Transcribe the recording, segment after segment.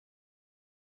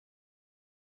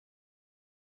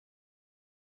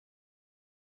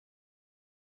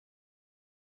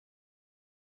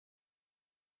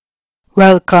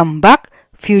Welcome back,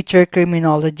 future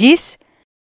criminologists.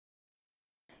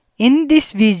 In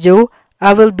this video,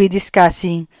 I will be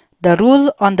discussing the rule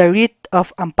on the Writ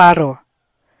of Amparo.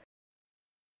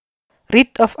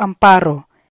 Writ of Amparo.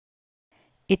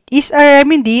 It is a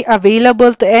remedy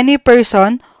available to any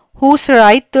person whose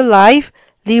right to life,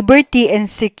 liberty, and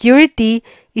security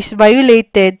is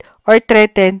violated or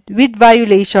threatened with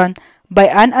violation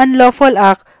by an unlawful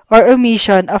act or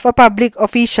omission of a public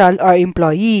official or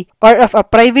employee, or of a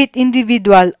private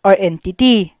individual or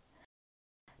entity.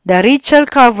 The writ shall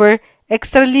cover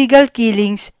extralegal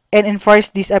killings and enforce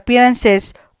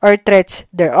disappearances or threats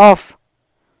thereof.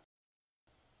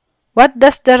 What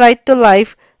does the right to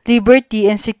life, liberty,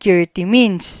 and security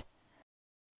means?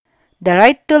 The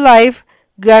right to life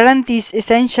guarantees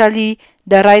essentially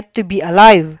the right to be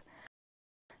alive.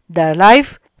 The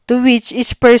life to which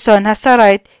each person has a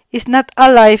right is not a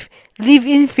life lived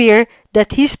in fear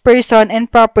that his person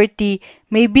and property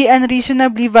may be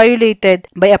unreasonably violated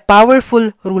by a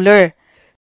powerful ruler.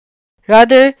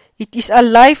 Rather, it is a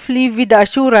life lived with the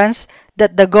assurance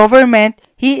that the government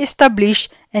he established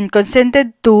and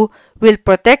consented to will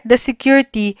protect the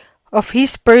security of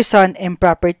his person and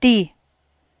property.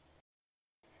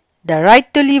 The right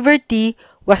to liberty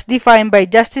was defined by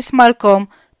Justice Malcolm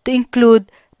to include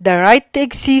the right to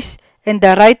exist and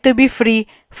the right to be free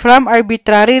from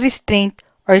arbitrary restraint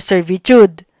or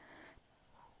servitude.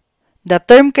 The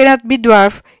term cannot be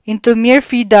dwarfed into mere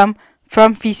freedom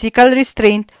from physical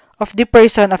restraint of the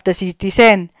person of the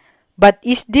citizen, but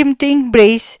is deemed to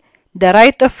embrace the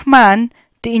right of man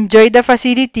to enjoy the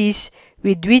facilities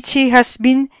with which he has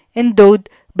been endowed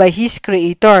by his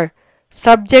Creator,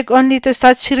 subject only to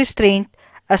such restraint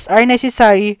as are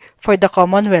necessary for the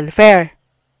common welfare.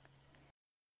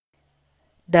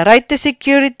 The right to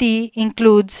security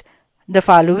includes the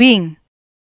following: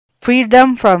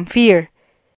 freedom from fear,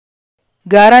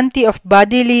 guarantee of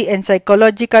bodily and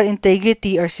psychological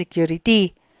integrity or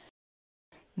security,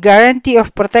 guarantee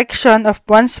of protection of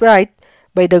one's right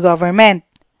by the government,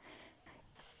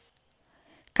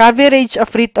 coverage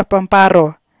of writ of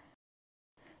amparo.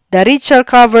 The writ shall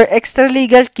cover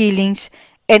extralegal killings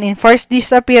and enforce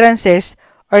disappearances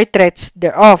or threats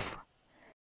thereof.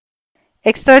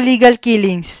 Extralegal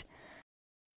killings.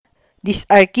 These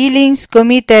are killings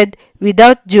committed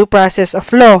without due process of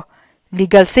law,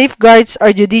 legal safeguards, or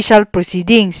judicial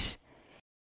proceedings.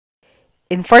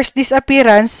 Enforced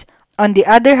disappearance, on the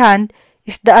other hand,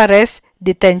 is the arrest,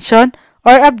 detention,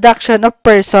 or abduction of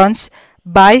persons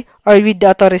by or with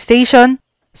the authorization,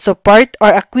 support,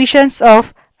 or acquiescence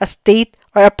of a state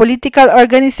or a political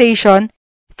organization,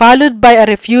 followed by a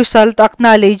refusal to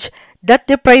acknowledge that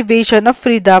deprivation of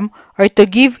freedom or to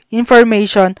give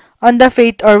information on the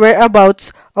fate or whereabouts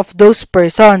of those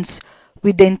persons,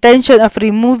 with the intention of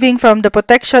removing from the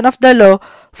protection of the law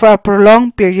for a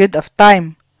prolonged period of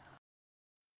time.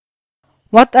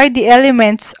 What are the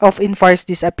elements of enforced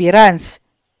disappearance?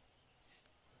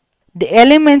 The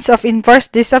elements of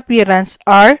enforced disappearance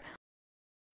are: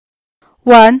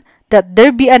 1. That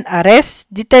there be an arrest,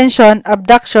 detention,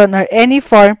 abduction, or any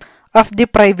form of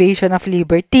deprivation of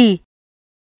liberty.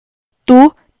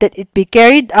 2. That it be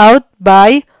carried out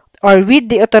by or with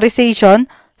the authorization,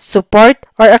 support,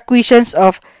 or acquiescence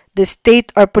of the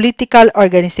state or political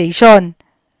organization.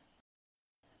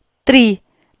 3.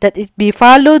 That it be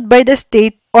followed by the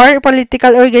state or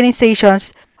political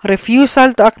organization's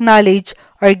refusal to acknowledge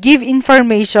or give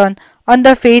information on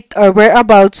the fate or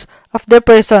whereabouts of the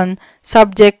person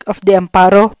subject of the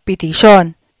amparo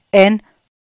petition. And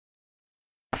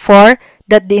 4.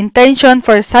 That the intention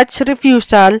for such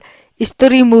refusal is to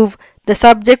remove the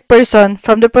subject person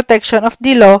from the protection of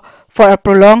the law for a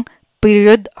prolonged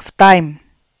period of time.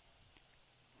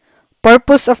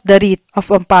 Purpose of the Writ of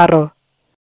Amparo.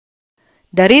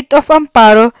 The Writ of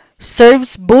Amparo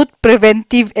serves both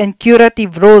preventive and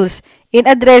curative roles in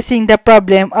addressing the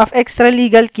problem of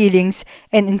extralegal killings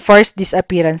and enforced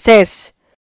disappearances.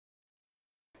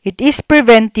 It is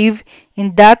preventive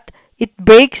in that it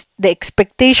breaks the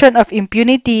expectation of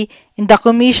impunity in the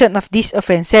commission of these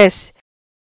offenses.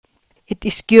 It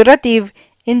is curative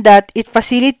in that it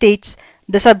facilitates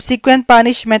the subsequent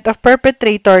punishment of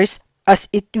perpetrators, as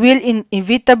it will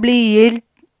inevitably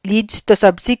leads to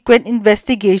subsequent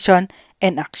investigation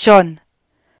and action.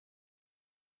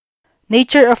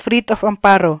 Nature of Writ of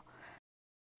Amparo.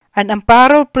 An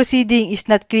amparo proceeding is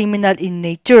not criminal in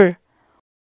nature.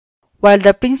 While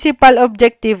the principal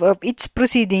objective of its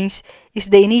proceedings is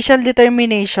the initial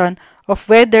determination of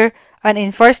whether an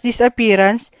enforced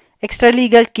disappearance,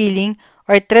 extralegal killing,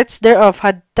 or threats thereof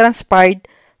had transpired,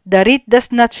 the writ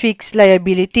does not fix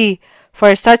liability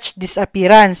for such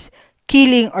disappearance,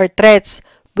 killing, or threats,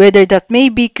 whether that may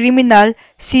be criminal,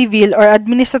 civil, or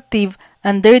administrative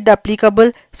under the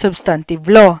applicable substantive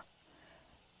law.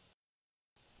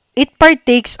 It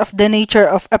partakes of the nature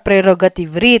of a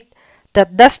prerogative writ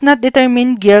that does not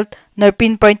determine guilt nor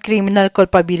pinpoint criminal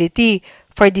culpability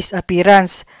for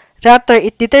disappearance. Rather,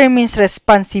 it determines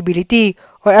responsibility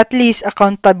or at least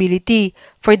accountability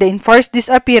for the enforced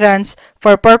disappearance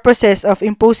for purposes of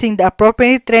imposing the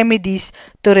appropriate remedies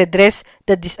to redress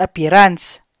the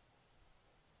disappearance.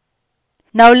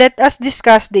 Now let us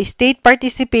discuss the state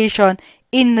participation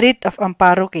in writ of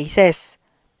amparo cases.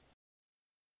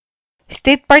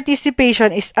 State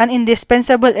participation is an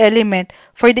indispensable element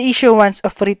for the issuance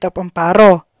of writ of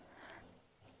amparo.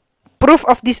 Proof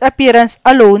of disappearance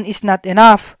alone is not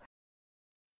enough.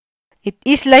 It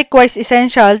is likewise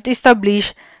essential to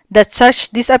establish that such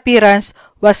disappearance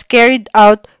was carried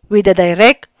out with the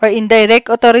direct or indirect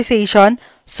authorization,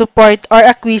 support, or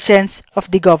acquiescence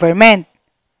of the government.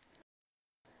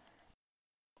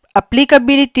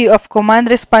 Applicability of command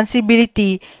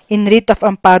responsibility in writ of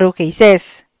amparo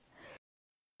cases.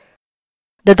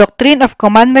 The doctrine of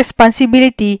command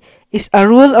responsibility is a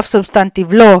rule of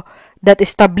substantive law that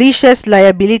establishes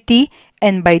liability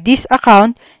and by this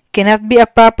account cannot be a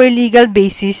proper legal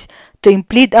basis to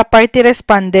implead a party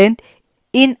respondent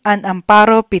in an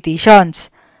amparo petitions.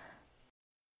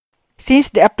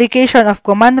 Since the application of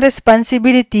command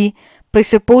responsibility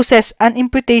presupposes an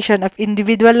imputation of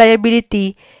individual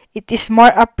liability, it is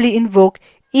more aptly invoked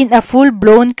in a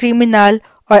full-blown criminal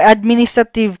or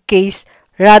administrative case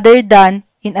rather than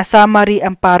in a summary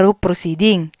amparo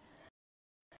proceeding.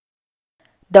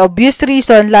 The obvious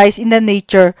reason lies in the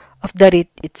nature of the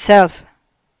writ itself.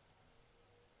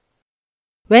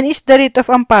 When is the writ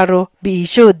of amparo be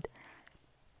issued?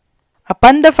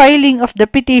 Upon the filing of the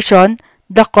petition,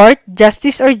 the court,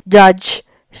 justice, or judge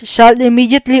shall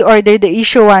immediately order the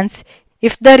issuance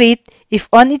if the writ, if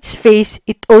on its face,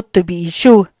 it ought to be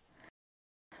issued.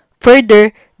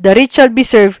 Further, the writ shall be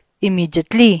served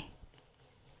immediately.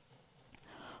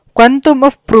 Quantum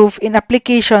of proof in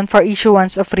application for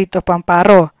issuance of writ of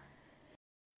amparo.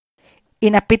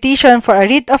 In a petition for a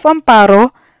writ of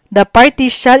amparo, the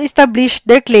parties shall establish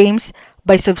their claims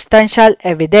by substantial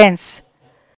evidence.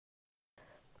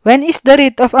 When is the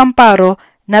writ of amparo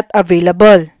not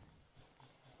available?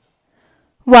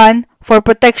 1. For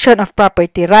protection of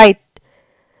property right.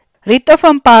 Writ of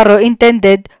amparo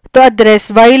intended to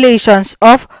address violations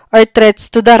of or threats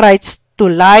to the rights to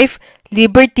life,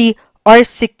 liberty, or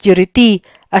security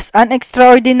as an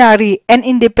extraordinary and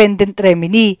independent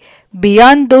remedy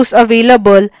beyond those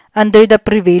available under the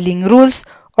prevailing rules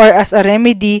or as a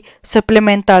remedy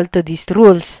supplemental to these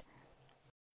rules.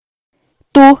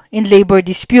 2. In labor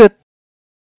dispute.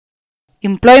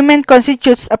 Employment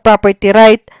constitutes a property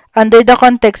right under the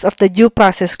context of the Due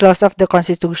Process Clause of the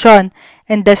Constitution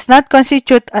and does not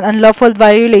constitute an unlawful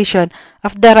violation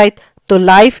of the right to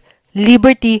life,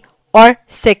 liberty, or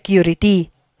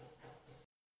security.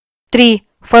 3.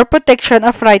 For protection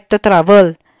of right to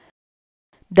travel.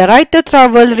 The right to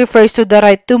travel refers to the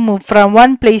right to move from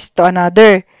one place to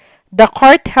another. The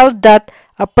court held that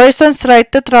a person's right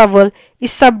to travel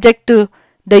is subject to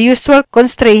the usual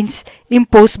constraints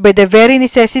imposed by the very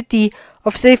necessity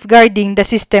of safeguarding the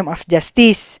system of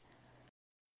justice.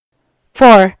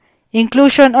 4.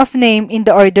 Inclusion of name in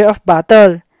the order of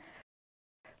battle.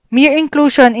 Mere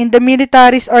inclusion in the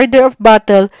military's order of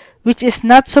battle which is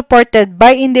not supported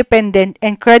by independent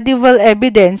and credible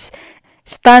evidence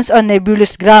stands on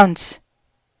nebulous grounds.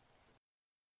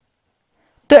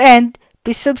 To end,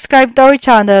 please subscribe to our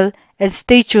channel and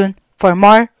stay tuned for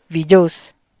more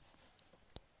videos.